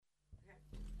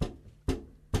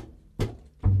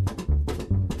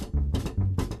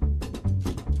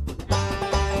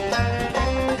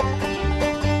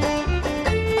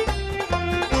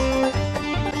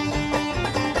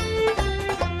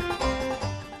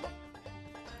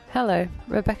Hello,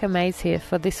 Rebecca Mays here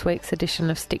for this week's edition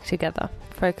of Stick Together,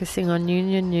 focusing on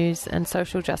union news and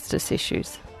social justice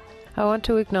issues. I want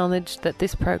to acknowledge that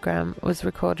this program was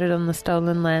recorded on the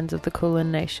stolen lands of the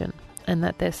Kulin Nation and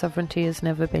that their sovereignty has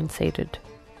never been ceded.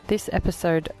 This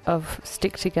episode of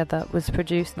Stick Together was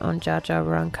produced on Dja Dja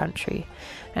Wurrung country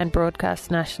and broadcast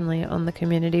nationally on the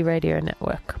Community Radio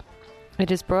Network.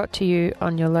 It is brought to you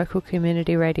on your local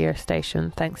community radio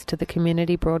station thanks to the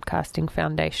Community Broadcasting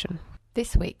Foundation.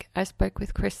 This week, I spoke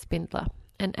with Chris Spindler,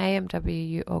 an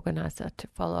AMWU organiser, to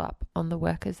follow up on the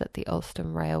workers at the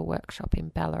Alston Rail Workshop in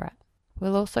Ballarat.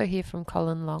 We'll also hear from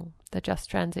Colin Long, the Just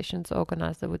Transitions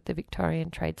organiser with the Victorian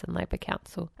Trades and Labour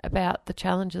Council, about the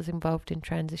challenges involved in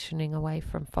transitioning away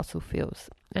from fossil fuels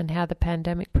and how the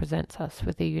pandemic presents us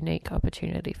with a unique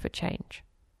opportunity for change.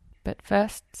 But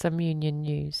first, some union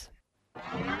news.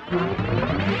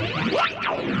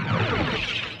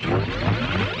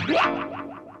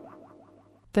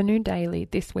 The New Daily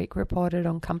this week reported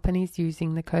on companies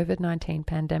using the COVID-19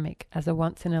 pandemic as a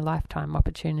once-in-a-lifetime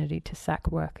opportunity to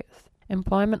sack workers.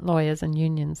 Employment lawyers and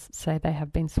unions say they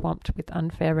have been swamped with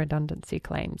unfair redundancy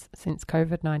claims since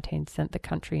COVID-19 sent the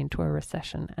country into a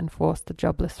recession and forced the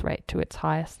jobless rate to its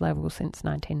highest level since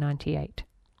 1998.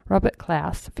 Robert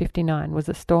Klaus, 59, was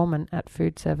a storeman at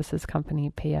food services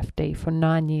company PFD for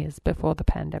 9 years before the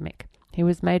pandemic. He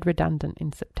was made redundant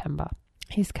in September.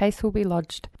 His case will be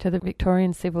lodged to the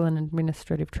Victorian Civil and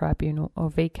Administrative Tribunal, or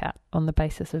VCAT, on the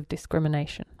basis of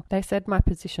discrimination. They said my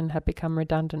position had become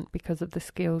redundant because of the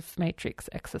skills matrix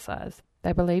exercise.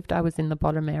 They believed I was in the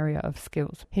bottom area of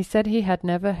skills. He said he had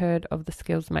never heard of the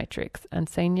skills matrix, and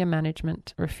senior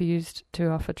management refused to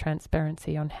offer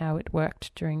transparency on how it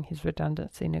worked during his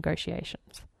redundancy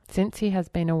negotiations. Since he has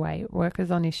been away,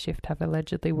 workers on his shift have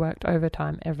allegedly worked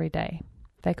overtime every day.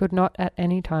 They could not at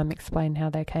any time explain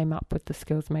how they came up with the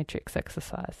skills matrix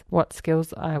exercise, what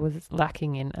skills I was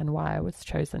lacking in and why I was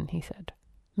chosen, he said.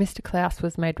 Mr. Klaus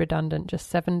was made redundant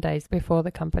just 7 days before the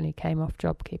company came off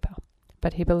JobKeeper,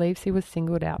 but he believes he was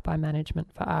singled out by management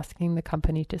for asking the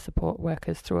company to support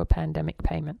workers through a pandemic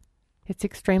payment. It's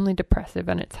extremely depressive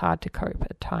and it's hard to cope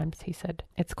at times, he said.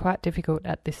 It's quite difficult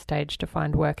at this stage to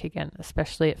find work again,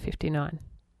 especially at 59.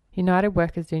 United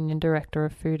Workers Union Director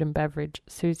of Food and Beverage,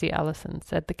 Susie Allison,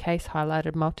 said the case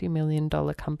highlighted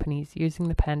multi-million-dollar companies using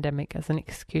the pandemic as an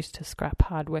excuse to scrap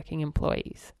hard-working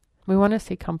employees. We want to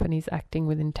see companies acting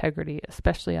with integrity,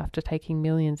 especially after taking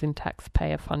millions in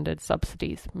taxpayer-funded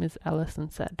subsidies, Ms. Allison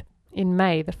said. In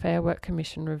May, the Fair Work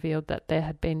Commission revealed that there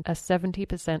had been a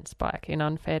 70% spike in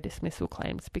unfair dismissal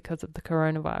claims because of the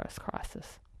coronavirus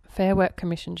crisis. Fair Work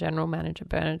Commission General Manager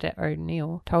Bernadette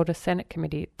O'Neill told a Senate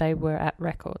committee they were at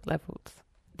record levels.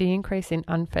 The increase in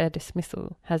unfair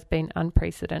dismissal has been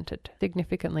unprecedented,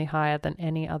 significantly higher than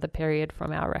any other period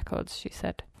from our records, she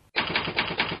said.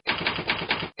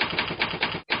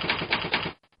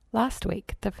 Last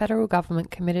week, the federal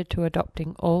government committed to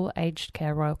adopting all aged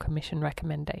care Royal Commission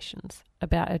recommendations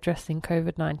about addressing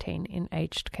COVID-19 in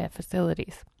aged care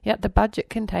facilities. Yet the budget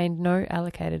contained no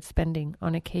allocated spending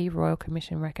on a key Royal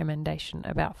Commission recommendation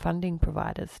about funding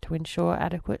providers to ensure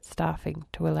adequate staffing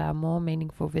to allow more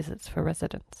meaningful visits for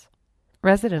residents.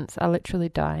 Residents are literally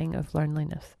dying of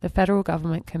loneliness. The federal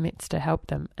government commits to help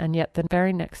them, and yet the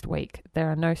very next week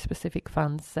there are no specific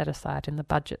funds set aside in the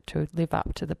budget to live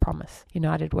up to the promise,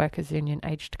 United Workers Union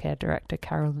Aged Care Director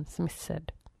Carolyn Smith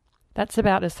said. That's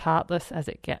about as heartless as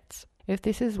it gets. If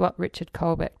this is what Richard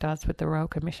Colbeck does with the Royal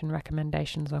Commission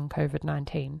recommendations on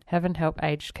COVID-19, heaven help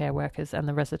aged care workers and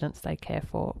the residents they care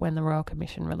for when the Royal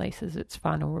Commission releases its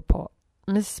final report.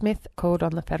 Ms. Smith called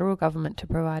on the federal government to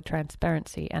provide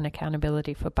transparency and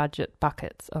accountability for budget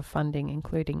buckets of funding,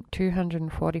 including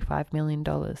 $245 million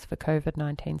for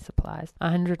COVID-19 supplies,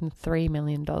 $103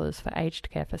 million for aged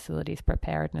care facilities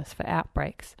preparedness for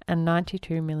outbreaks, and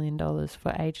 $92 million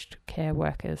for aged care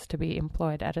workers to be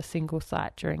employed at a single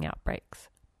site during outbreaks.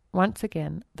 Once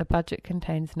again, the budget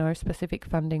contains no specific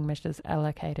funding measures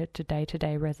allocated to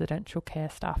day-to-day residential care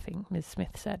staffing, Ms.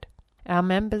 Smith said. Our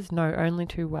members know only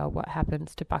too well what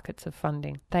happens to buckets of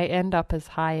funding. They end up as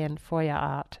high-end foyer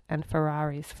art and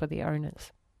Ferraris for the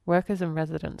owners. Workers and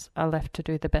residents are left to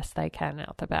do the best they can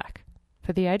out the back.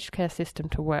 For the aged care system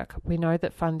to work, we know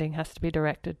that funding has to be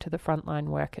directed to the frontline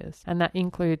workers, and that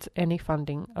includes any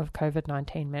funding of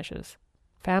COVID-19 measures.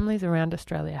 Families around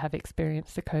Australia have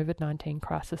experienced the COVID-19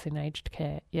 crisis in aged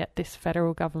care, yet this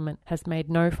federal government has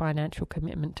made no financial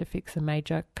commitment to fix a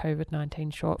major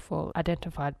COVID-19 shortfall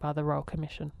identified by the Royal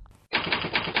Commission.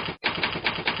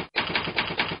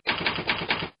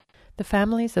 The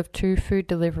families of 2 food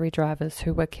delivery drivers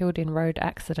who were killed in road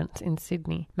accidents in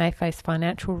Sydney may face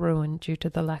financial ruin due to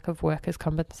the lack of workers'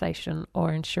 compensation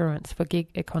or insurance for gig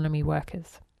economy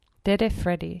workers. Dede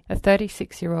Freddy, a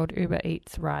 36-year-old Uber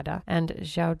Eats rider, and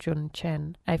Xiaojun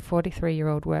Chen, a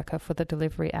 43-year-old worker for the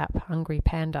delivery app Hungry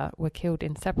Panda, were killed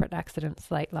in separate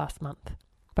accidents late last month.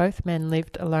 Both men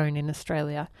lived alone in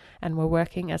Australia and were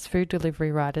working as food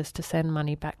delivery riders to send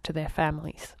money back to their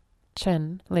families.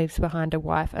 Chen leaves behind a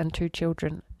wife and 2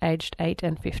 children, aged 8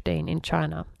 and 15, in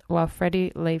China, while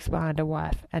Freddy leaves behind a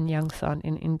wife and young son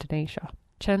in Indonesia.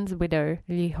 Chen's widow,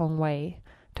 Li Hongwei,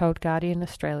 told Guardian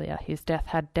Australia his death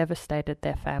had devastated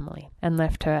their family and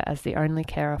left her as the only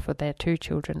carer for their 2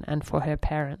 children and for her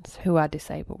parents, who are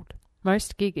disabled.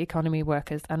 Most gig economy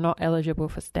workers are not eligible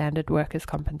for standard workers'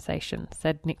 compensation,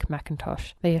 said Nick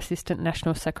McIntosh, the Assistant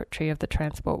National Secretary of the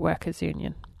Transport Workers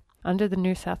Union. Under the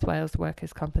New South Wales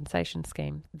Workers' Compensation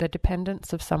Scheme, the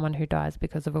dependents of someone who dies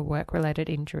because of a work-related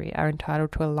injury are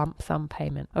entitled to a lump sum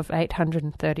payment of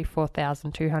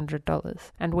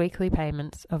 $834,200 and weekly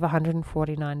payments of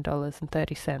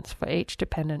 $149.30 for each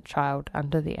dependent child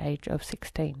under the age of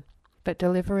 16. But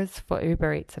deliverers for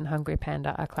Uber Eats and Hungry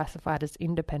Panda are classified as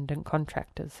independent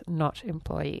contractors, not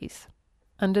employees.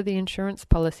 Under the insurance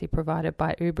policy provided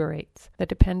by Uber Eats, the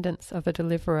dependents of a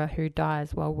deliverer who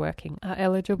dies while working are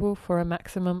eligible for a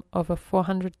maximum of a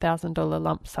 $400,000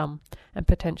 lump sum and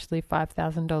potentially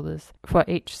 $5,000 for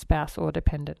each spouse or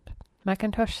dependent.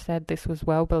 McIntosh said this was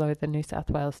well below the New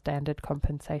South Wales standard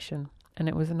compensation, and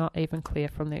it was not even clear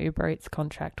from the Uber Eats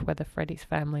contract whether Freddy's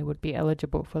family would be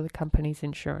eligible for the company's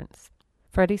insurance.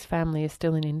 Freddy's family is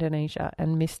still in Indonesia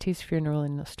and missed his funeral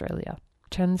in Australia.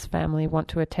 Chen's family want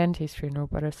to attend his funeral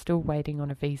but are still waiting on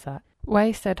a visa.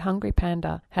 Wei said Hungry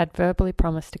Panda had verbally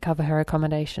promised to cover her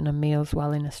accommodation and meals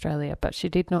while in Australia, but she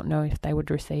did not know if they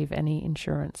would receive any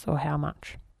insurance or how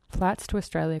much. Flights to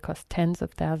Australia cost tens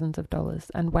of thousands of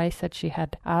dollars, and Wei said she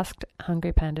had asked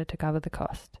Hungry Panda to cover the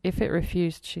cost. If it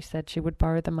refused, she said she would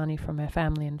borrow the money from her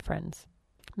family and friends.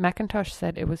 McIntosh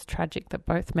said it was tragic that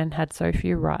both men had so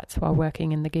few rights while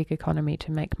working in the gig economy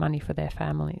to make money for their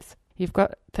families. You've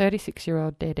got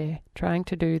 36-year-old Dede trying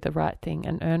to do the right thing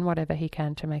and earn whatever he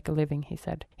can to make a living, he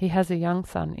said. He has a young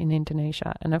son in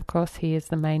Indonesia, and of course he is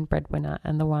the main breadwinner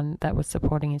and the one that was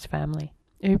supporting his family.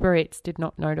 Uber Eats did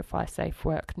not notify Safe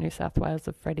Work New South Wales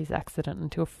of Freddy's accident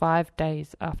until 5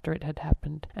 days after it had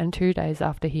happened and 2 days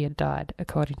after he had died,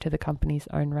 according to the company's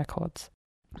own records.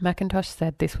 McIntosh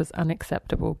said this was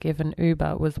unacceptable given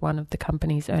Uber was one of the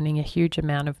companies earning a huge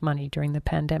amount of money during the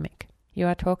pandemic. You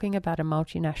are talking about a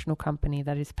multinational company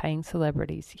that is paying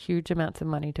celebrities huge amounts of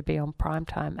money to be on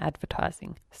primetime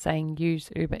advertising, saying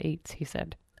use Uber Eats, he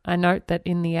said. I note that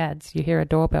in the ads you hear a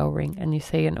doorbell ring and you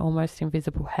see an almost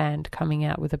invisible hand coming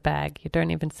out with a bag. You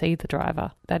don't even see the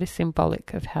driver. That is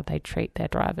symbolic of how they treat their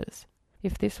drivers.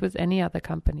 If this was any other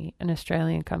company, an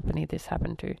Australian company this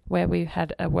happened to, where we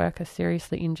had a worker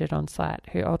seriously injured on site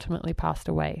who ultimately passed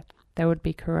away, there would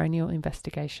be coronial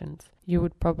investigations. You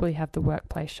would probably have the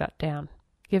workplace shut down.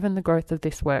 Given the growth of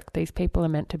this work, these people are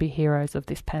meant to be heroes of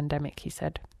this pandemic, he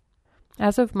said.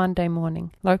 As of Monday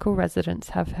morning, local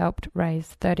residents have helped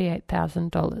raise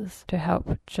 $38,000 to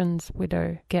help Chen's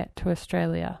widow get to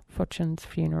Australia for Chen's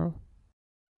funeral.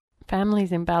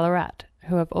 Families in Ballarat,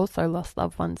 who have also lost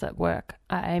loved ones at work,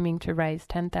 are aiming to raise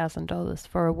 $10,000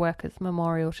 for a workers'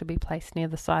 memorial to be placed near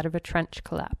the site of a trench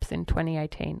collapse in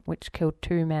 2018, which killed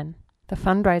 2 men. The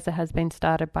fundraiser has been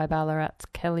started by Ballarat's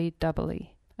Kelly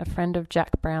Doubley, a friend of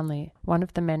Jack Brownlee, one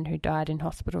of the men who died in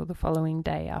hospital the following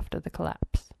day after the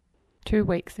collapse. 2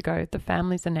 weeks ago, the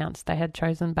families announced they had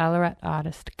chosen Ballarat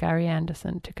artist Gary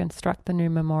Anderson to construct the new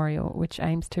memorial, which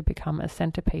aims to become a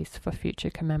centrepiece for future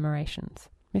commemorations.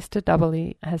 Mr.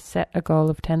 Doubley has set a goal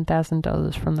of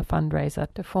 $10,000 from the fundraiser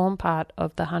to form part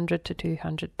of the $100,000 to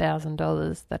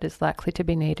 $200,000 that is likely to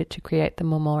be needed to create the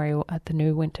memorial at the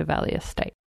new Winter Valley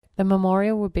estate. The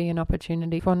memorial will be an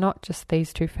opportunity for not just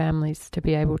these 2 families to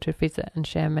be able to visit and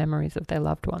share memories of their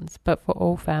loved ones, but for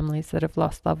all families that have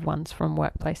lost loved ones from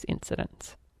workplace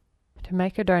incidents. To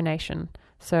make a donation,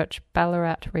 search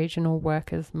Ballarat Regional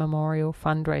Workers Memorial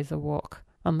Fundraiser Walk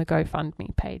on the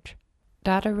GoFundMe page.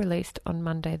 Data released on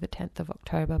Monday the 10th of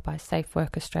October by Safe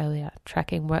Work Australia,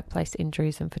 tracking workplace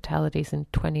injuries and fatalities in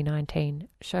 2019,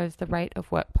 shows the rate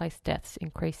of workplace deaths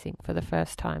increasing for the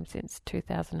first time since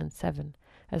 2007,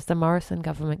 as the Morrison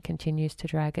government continues to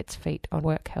drag its feet on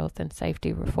work health and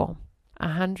safety reform.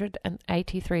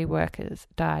 183 workers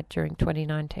died during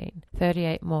 2019,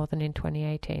 38 more than in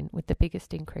 2018, with the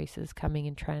biggest increases coming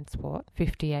in transport,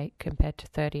 58 compared to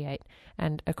 38,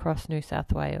 and across New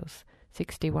South Wales,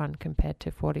 61 compared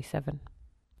to 47.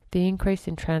 The increase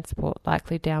in transport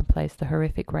likely downplays the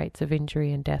horrific rates of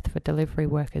injury and death for delivery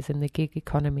workers in the gig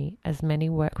economy, as many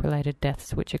work-related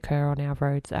deaths which occur on our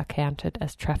roads are counted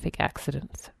as traffic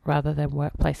accidents rather than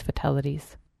workplace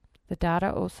fatalities. The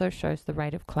data also shows the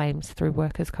rate of claims through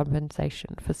workers'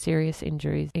 compensation for serious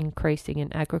injuries increasing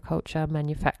in agriculture,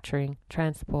 manufacturing,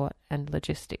 transport and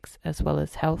logistics, as well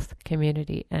as health,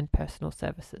 community and personal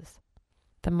services.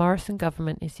 The Morrison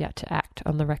government is yet to act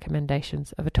on the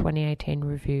recommendations of a 2018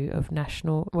 review of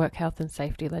national work health and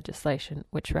safety legislation,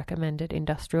 which recommended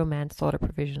industrial manslaughter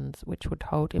provisions which would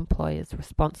hold employers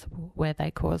responsible where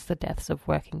they cause the deaths of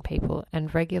working people,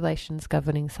 and regulations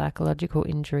governing psychological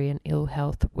injury and ill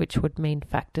health, which would mean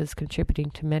factors contributing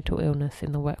to mental illness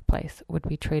in the workplace would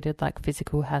be treated like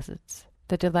physical hazards.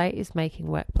 The delay is making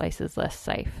workplaces less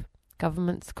safe.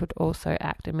 Governments could also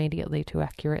act immediately to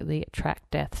accurately track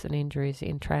deaths and injuries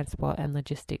in transport and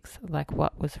logistics, like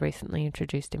what was recently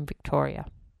introduced in Victoria.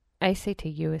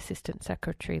 ACTU Assistant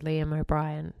Secretary Liam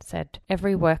O'Brien said,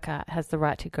 "Every worker has the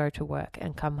right to go to work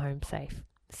and come home safe.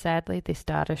 Sadly, this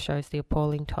data shows the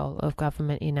appalling toll of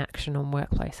government inaction on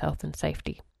workplace health and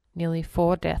safety. Nearly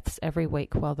 4 deaths every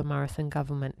week while the Morrison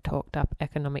government talked up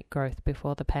economic growth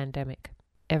before the pandemic.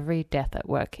 Every death at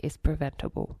work is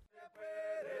preventable."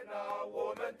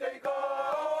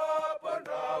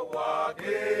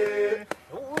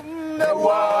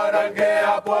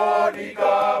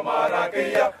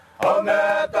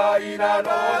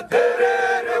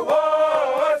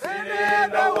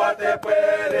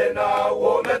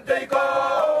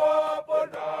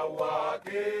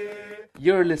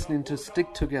 You're listening to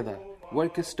Stick Together,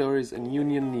 worker stories and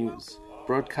union news,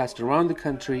 broadcast around the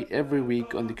country every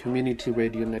week on the Community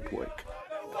Radio Network.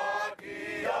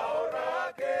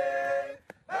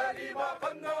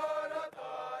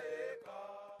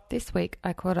 This week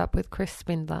I caught up with Chris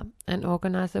Spindler, an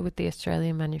organiser with the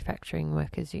Australian Manufacturing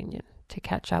Workers Union, to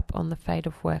catch up on the fate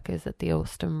of workers at the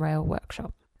Alstom Rail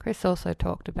Workshop. Chris also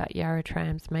talked about Yarra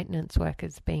Tram's maintenance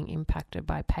workers being impacted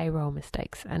by payroll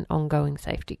mistakes and ongoing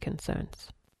safety concerns.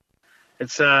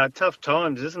 It's tough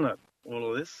times, isn't it, all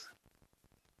of this?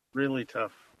 Really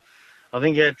tough. I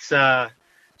think it's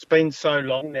been so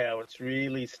long now, it's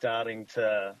really starting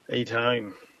to eat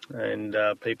home, and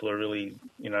people are really,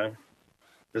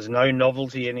 there's no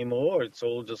novelty anymore. It's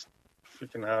all just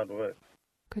freaking hard work.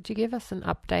 Could you give us an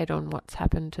update on what's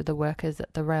happened to the workers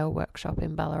at the rail workshop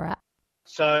in Ballarat?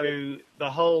 So the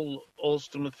whole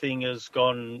Alstom thing has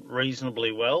gone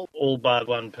reasonably well. All but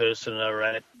one person are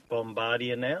at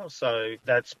Bombardier now, so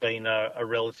that's been a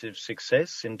relative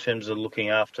success in terms of looking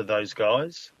after those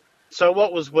guys. So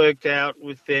what was worked out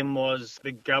with them was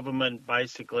the government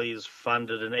basically has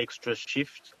funded an extra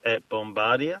shift at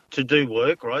Bombardier to do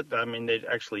work, right? I mean, they're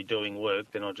actually doing work.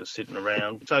 They're not just sitting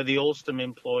around. So the Alstom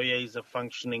employees are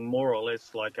functioning more or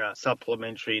less like a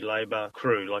supplementary labour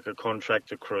crew, like a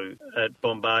contractor crew at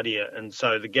Bombardier. And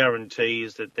so the guarantee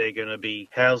is that they're going to be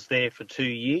housed there for 2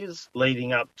 years,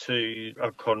 leading up to a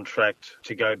contract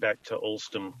to go back to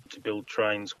Alstom to build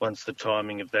trains once the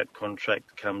timing of that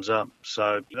contract comes up.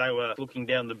 So they were looking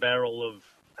down the barrel of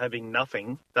having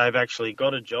nothing. They've actually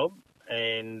got a job,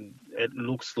 and it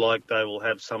looks like they will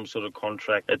have some sort of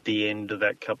contract at the end of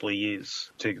that couple of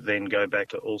years to then go back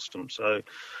to Alstom. So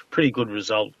pretty good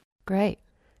result. Great.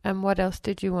 And what else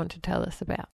did you want to tell us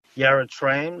about? Yarra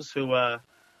Trams, who are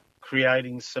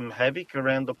creating some havoc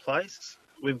around the place.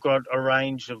 We've got a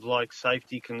range of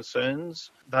safety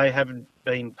concerns. They haven't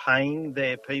been paying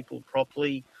their people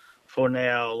properly for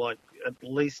now at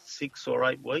least 6 or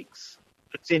 8 weeks.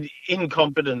 It's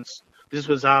incompetence. This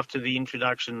was after the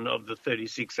introduction of the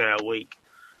 36-hour week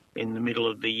in the middle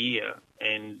of the year,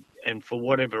 and for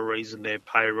whatever reason their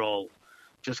payroll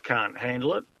just can't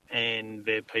handle it, and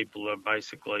their people are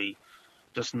basically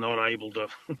just not able to.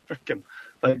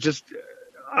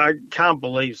 I can't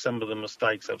believe some of the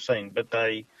mistakes I've seen, but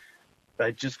they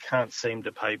just can't seem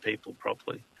to pay people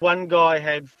properly. One guy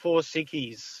had 4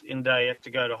 sickies in day, had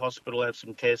to go to hospital, have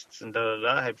some tests and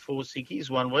had 4 sickies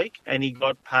 1 week, and he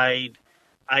got paid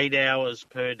 8 hours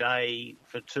per day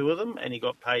for 2 of them, and he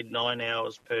got paid 9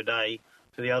 hours per day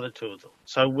for the other 2 of them.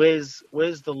 So where's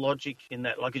the logic in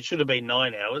that? It should have been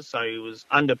 9 hours, so he was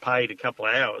underpaid a couple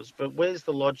of hours, but where's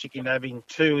the logic in having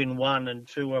 2 in one and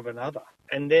 2 of another?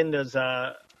 And then there's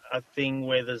a thing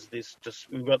where there's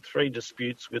we've got 3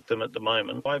 disputes with them at the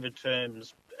moment over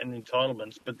terms and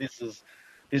entitlements, but this is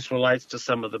this relates to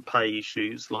some of the pay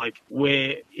issues, like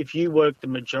where if you work the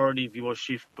majority of your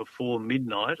shift before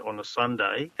midnight on a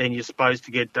Sunday, then you're supposed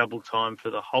to get double time for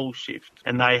the whole shift.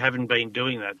 And they haven't been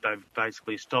doing that. They've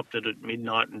basically stopped it at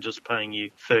midnight and just paying you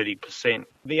 30%.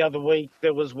 The other week,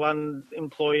 there was one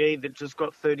employee that just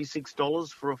got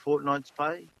 $36 for a fortnight's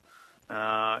pay.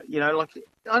 I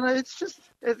know it's just,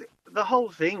 the whole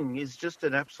thing is just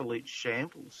an absolute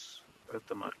shambles at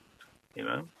the moment.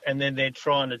 And then they're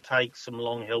trying to take some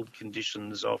long-held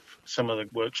conditions off some of the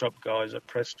workshop guys at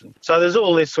Preston. So there's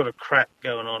all this sort of crap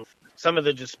going on. Some of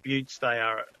the disputes they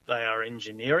are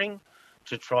engineering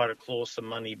to try to claw some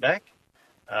money back.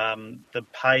 The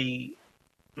pay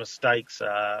mistakes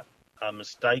are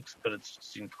mistakes, but it's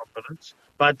just incompetence.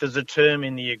 But there's a term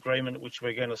in the agreement which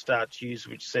we're going to start to use,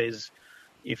 which says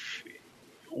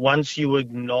once Yarra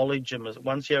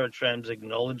Trams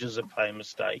acknowledges a pay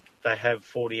mistake, they have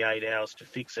 48 hours to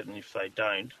fix it, and if they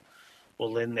don't,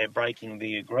 well, then they're breaking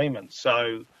the agreement.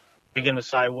 So we're going to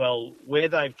say, well, where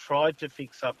they've tried to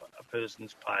fix up a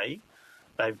person's pay,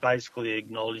 they've basically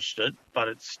acknowledged it, but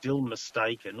it's still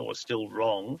mistaken or still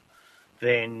wrong,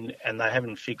 and they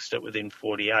haven't fixed it within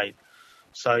 48.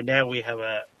 So now we have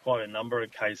quite a number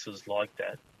of cases like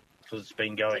that, because it's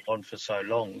been going on for so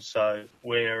long. So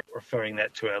we're referring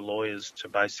that to our lawyers to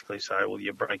basically say, well,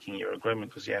 you're breaking your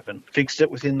agreement because you haven't fixed it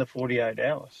within the 48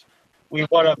 hours. We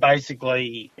want to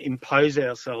basically impose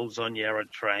ourselves on Yarra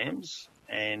Trams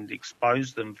and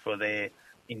expose them for their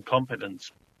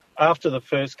incompetence. After the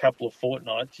first couple of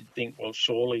fortnights, you'd think, well,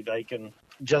 surely they can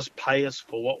just pay us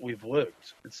for what we've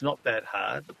worked. It's not that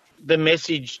hard. The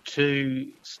message to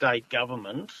state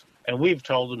government, and we've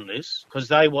told them this, because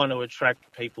they want to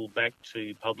attract people back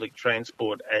to public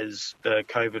transport as the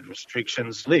COVID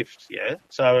restrictions lift, yeah?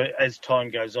 So as time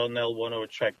goes on, they'll want to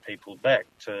attract people back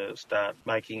to start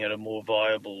making it a more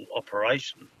viable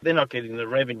operation. They're not getting the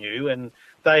revenue, and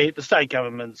the state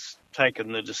government's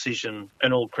taken the decision,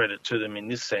 and all credit to them in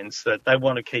this sense, that they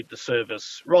want to keep the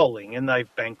service rolling, and they've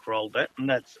bankrolled that, and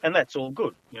that's all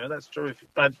good. That's terrific.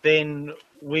 But then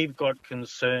we've got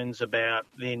concerns about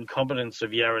the incompetence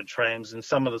of Yarra Trams, and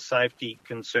some of the safety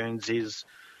concerns is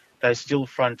they still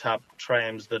front up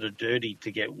trams that are dirty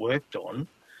to get worked on,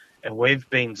 and we've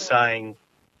been saying,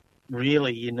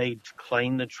 really, you need to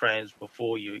clean the trams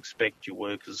before you expect your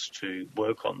workers to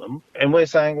work on them. And we're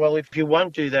saying, well, if you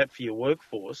won't do that for your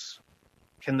workforce,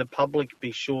 can the public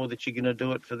be sure that you're going to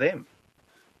do it for them?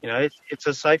 It's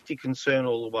a safety concern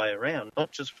all the way around,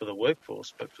 not just for the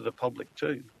workforce, but for the public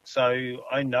too. So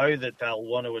I know that they'll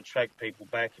want to attract people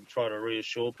back and try to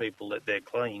reassure people that they're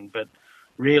clean, but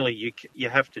really you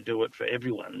have to do it for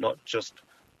everyone, not just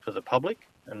for the public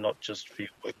and not just for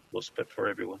your workforce, but for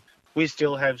everyone. We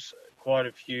still have quite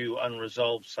a few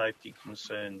unresolved safety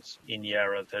concerns in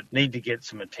Yarra that need to get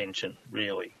some attention,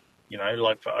 really.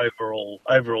 Like for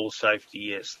overall safety,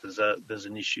 yes, there's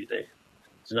an issue there.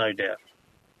 There's no doubt.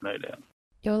 No doubt.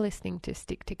 You're listening to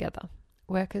Stick Together,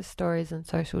 workers' stories and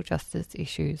social justice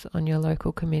issues on your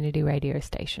local community radio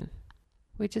station.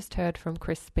 We just heard from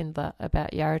Chris Spindler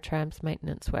about Yarra Trams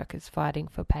maintenance workers fighting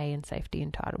for pay and safety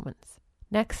entitlements.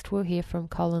 Next, we'll hear from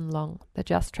Colin Long, the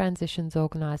Just Transitions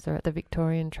organiser at the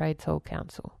Victorian Trades Hall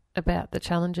Council, about the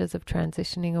challenges of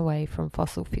transitioning away from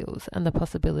fossil fuels and the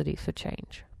possibilities for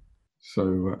change.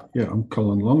 So, I'm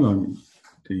Colin Long. I'm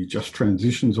the Just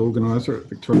Transitions organiser at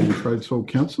Victorian Trades Hall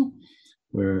Council,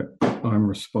 where I'm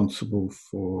responsible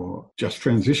for just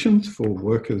transitions for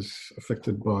workers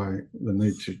affected by the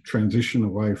need to transition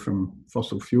away from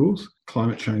fossil fuels,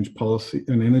 climate change policy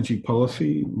and energy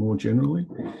policy more generally.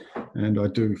 And I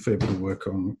do a fair bit of work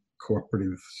on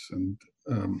cooperatives and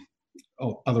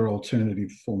other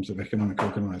alternative forms of economic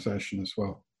organisation as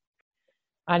well.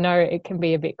 I know it can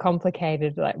be a bit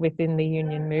complicated, like within the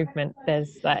union movement.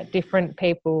 There's different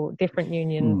people, different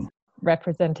unions,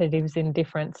 representatives in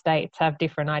different states have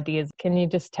different ideas. Can you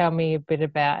just tell me a bit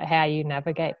about how you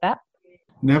navigate that?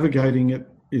 Navigating it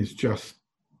is just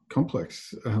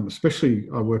complex, especially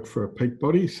I work for a peak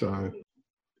body, so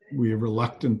we're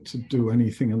reluctant to do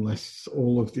anything unless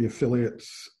all of the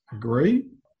affiliates agree,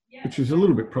 which is a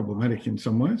little bit problematic in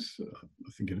some ways.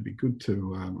 I think it'd be good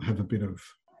to have a bit of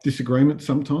disagreement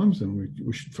sometimes, and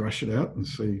we should thrash it out and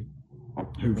see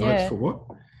who votes for what.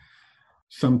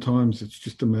 Sometimes it's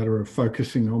just a matter of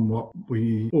focusing on what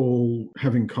we all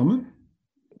have in common.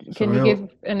 Can you give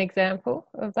an example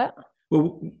of that?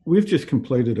 Well, we've just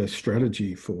completed a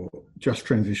strategy for just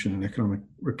transition and economic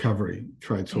recovery,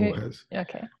 Trades Hall has.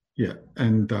 Okay. Yeah,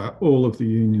 and all of the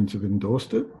unions have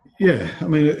endorsed it. Yeah, I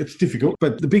mean, it's difficult,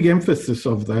 but the big emphasis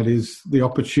of that is the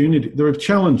opportunity. There are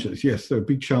challenges, yes, there are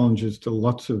big challenges to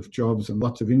lots of jobs and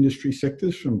lots of industry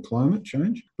sectors from climate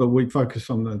change, but we focus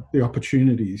on the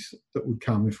opportunities that would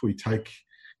come if we take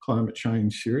climate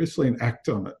change seriously and act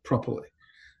on it properly.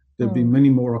 There'd be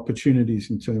many more opportunities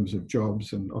in terms of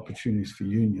jobs and opportunities for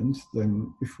unions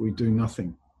than if we do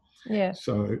nothing. Yeah.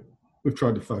 So we've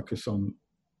tried to focus on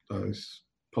those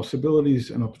possibilities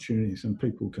and opportunities, and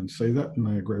people can see that and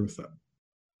they agree with that.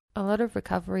 A lot of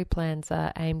recovery plans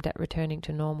are aimed at returning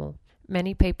to normal.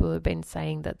 Many people have been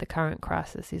saying that the current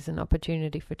crisis is an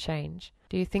opportunity for change.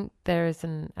 Do you think there is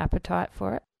an appetite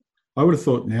for it? I would have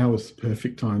thought now was the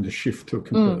perfect time to shift to a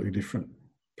completely different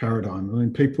paradigm. I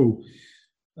mean, people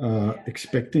are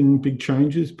expecting big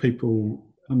changes. People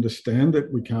understand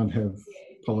that we can't have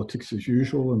politics as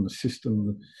usual and the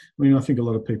system. I mean, I think a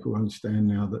lot of people understand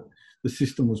now that the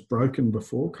system was broken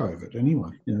before COVID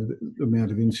anyway. You know, the amount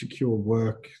of insecure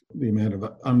work, the amount of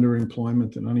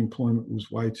underemployment and unemployment was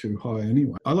way too high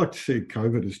anyway. I like to see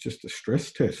COVID as just a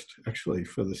stress test, actually,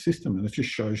 for the system, and it just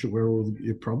shows you where all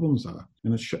your problems are.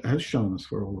 And it has shown us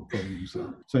where all the problems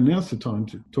are. So now's the time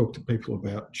to talk to people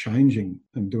about changing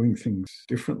and doing things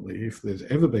differently. If there's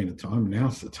ever been a time,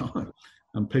 now's the time.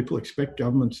 And people expect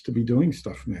governments to be doing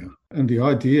stuff now. And the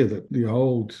idea that the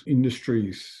old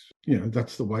industries, you know,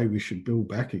 that's the way we should build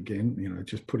back again, you know,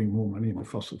 just putting more money into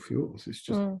fossil fuels, it's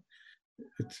just,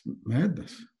 it's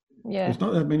madness. Yeah. There's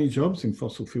not that many jobs in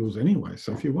fossil fuels anyway.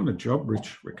 So if you want a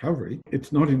job-rich recovery,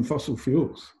 it's not in fossil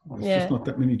fuels. There's just not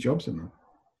that many jobs in them.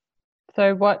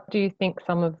 So what do you think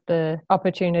some of the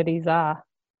opportunities are?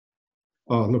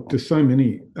 Oh, look, there's so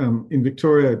many. In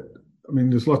Victoria, I mean,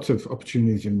 there's lots of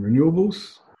opportunities in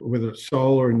renewables, whether it's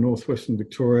solar in northwestern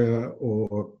Victoria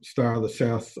or Star of the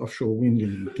South offshore wind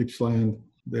in Gippsland.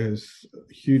 There's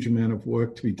a huge amount of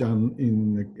work to be done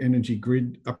in the energy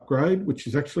grid upgrade, which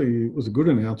was a good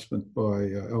announcement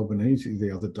by Albanese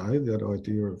the other day, that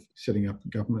idea of setting up a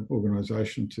government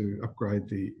organisation to upgrade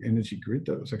the energy grid.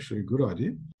 That was actually a good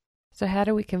idea. So how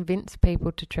do we convince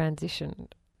people to transition?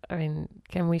 I mean,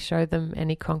 can we show them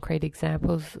any concrete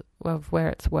examples of where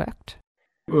it's worked?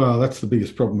 Well, that's the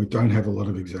biggest problem. We don't have a lot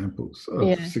of examples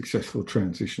of successful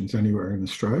transitions anywhere in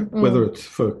Australia, whether it's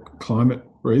for climate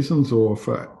reasons or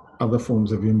for other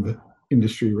forms of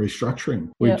industry restructuring.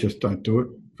 We just don't do it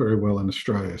very well in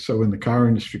Australia. So when the car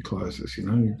industry closes, you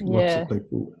know, lots of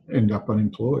people end up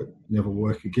unemployed, never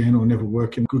work again or never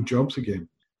work in good jobs again.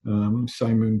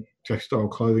 Same in textile,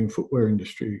 clothing, footwear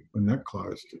industry when that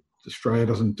closed. Australia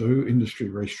doesn't do industry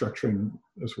restructuring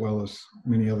as well as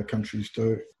many other countries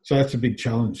do. So that's a big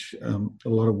challenge. A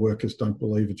lot of workers don't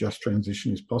believe a just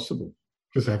transition is possible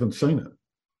because they haven't seen it.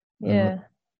 Yeah.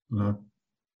 And I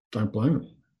don't blame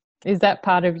them. Is that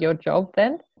part of your job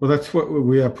then? Well, that's what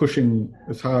we are pushing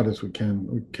as hard as we can.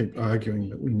 We keep arguing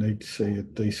that we need to see a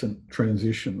decent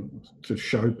transition to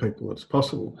show people it's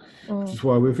possible, which is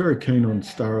why we're very keen on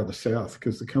Star of the South,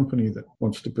 because the company that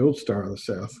wants to build Star of the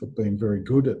South have been very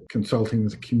good at consulting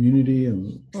with the community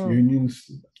and unions.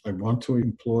 They want to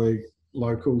employ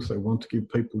locals, they want to give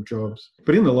people jobs.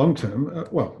 But in the long term,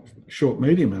 short,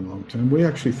 medium and long term, we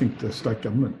actually think the state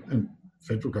government and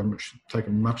federal government should take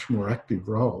a much more active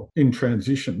role in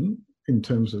transition in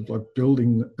terms of like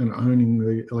building and owning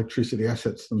the electricity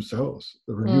assets themselves,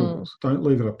 the renewables. Don't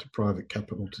leave it up to private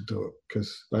capital to do it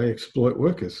because they exploit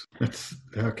workers. That's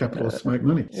how capitalists make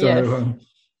money. So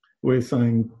we're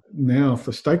saying now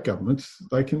for state governments,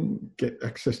 they can get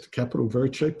access to capital very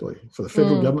cheaply. For the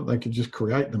federal government, they could just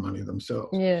create the money themselves.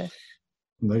 Yeah.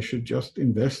 And they should just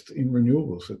invest in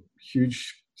renewables at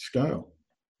huge scale.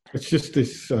 It's just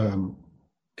this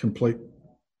complete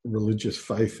religious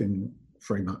faith in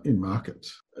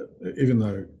markets, even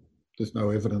though there's no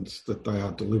evidence that they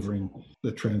are delivering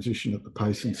the transition at the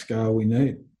pace and scale we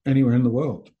need anywhere in the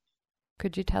world.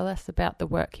 Could you tell us about the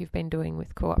work you've been doing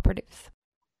with cooperatives?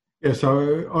 Yeah,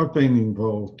 so I've been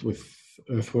involved with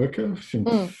Earthworker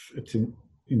since its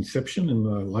inception in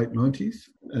the late 90s,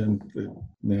 and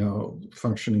now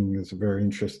functioning as a very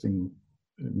interesting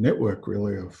network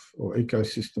really or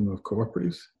ecosystem of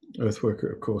cooperatives.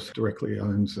 Earthworker, of course, directly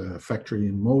owns a factory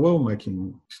in Morwell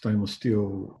making stainless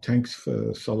steel tanks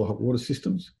for solar hot water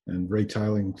systems and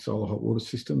retailing solar hot water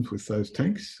systems with those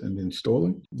tanks and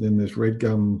installing. Then there's Red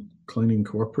Gum Cleaning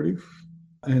Cooperative.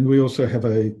 And we also have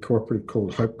a cooperative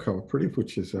called Hope Cooperative,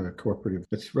 which is a cooperative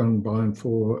that's run by and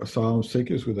for asylum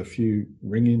seekers with a few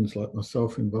ring-ins like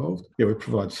myself involved. Yeah, we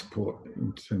provide support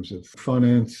in terms of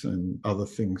finance and other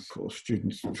things for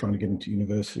students trying to get into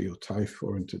university or TAFE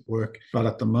or into work. But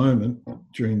at the moment,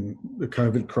 during the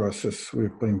COVID crisis,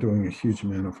 we've been doing a huge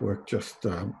amount of work just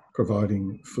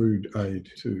providing food aid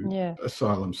to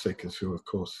asylum seekers who, of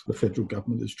course, the federal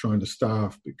government is trying to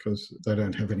starve because they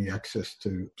don't have any access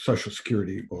to social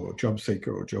security or job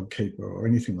seeker or job keeper or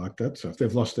anything like that. So if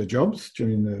they've lost their jobs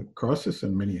during the crisis,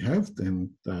 and many have, then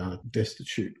they are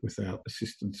destitute without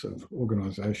assistance of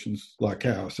organisations like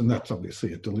ours. And that's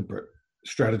obviously a deliberate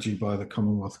strategy by the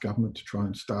Commonwealth Government to try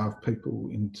and starve people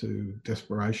into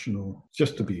desperation or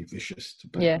just to be vicious to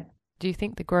people. Yeah. Do you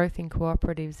think the growth in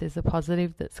cooperatives is a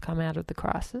positive that's come out of the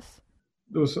crisis?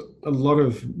 There was a lot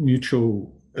of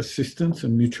mutual assistance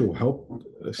and mutual help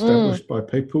established by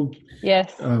people.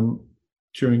 Yes.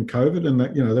 During COVID, and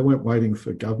that, they weren't waiting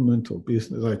for government or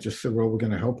business. They just said, well, we're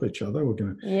going to help each other. We're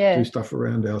going to do stuff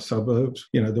around our suburbs.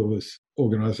 There was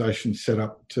organisations set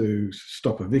up to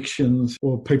stop evictions,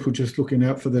 or people just looking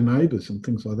out for their neighbours and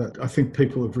things like that. I think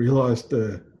people have realised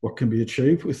what can be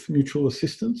achieved with mutual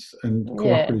assistance, and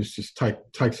cooperatives just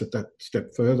takes it that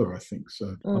step further, I think.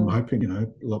 So I'm hoping, a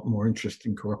lot more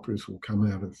interesting cooperatives will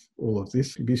come out of all of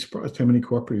this. You'd be surprised how many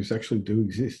cooperatives actually do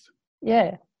exist.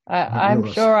 Yeah, I'm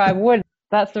sure I would.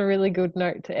 That's a really good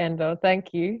note to end on.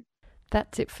 Thank you.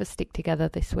 That's it for Stick Together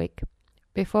this week.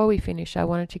 Before we finish, I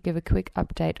wanted to give a quick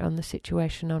update on the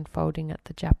situation unfolding at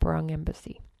the Djab Wurrung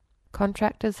Embassy.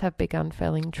 Contractors have begun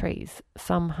felling trees,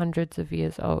 some hundreds of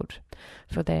years old,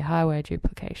 for their highway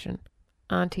duplication.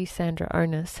 Auntie Sandra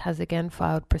Onus has again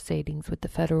filed proceedings with the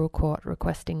federal court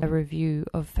requesting a review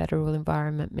of Federal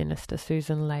Environment Minister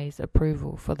Susan Lay's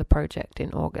approval for the project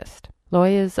in August.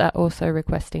 Lawyers are also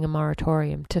requesting a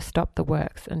moratorium to stop the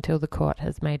works until the court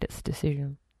has made its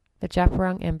decision. The Djab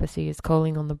Wurrung Embassy is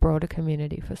calling on the broader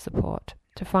community for support.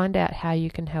 To find out how you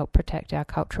can help protect our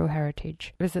cultural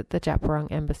heritage, visit the Djab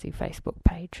Wurrung Embassy Facebook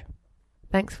page.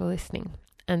 Thanks for listening,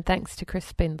 and thanks to Chris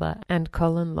Spindler and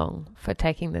Colin Long for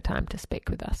taking the time to speak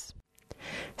with us.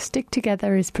 Stick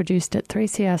Together is produced at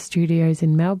 3CR Studios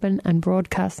in Melbourne and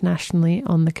broadcast nationally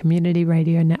on the Community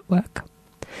Radio Network.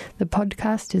 The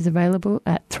podcast is available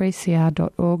at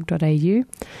 3cr.org.au,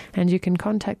 and you can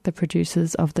contact the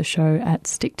producers of the show at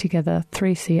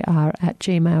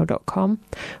sticktogether3cr@gmail.com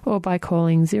or by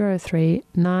calling 03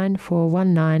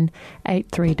 9419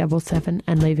 8377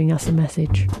 and leaving us a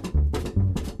message.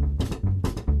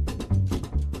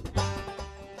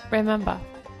 Remember,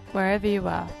 wherever you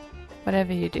are,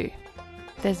 whatever you do,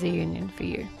 there's a union for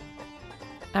you.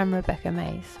 I'm Rebecca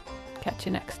Mays. Catch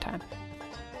you next time.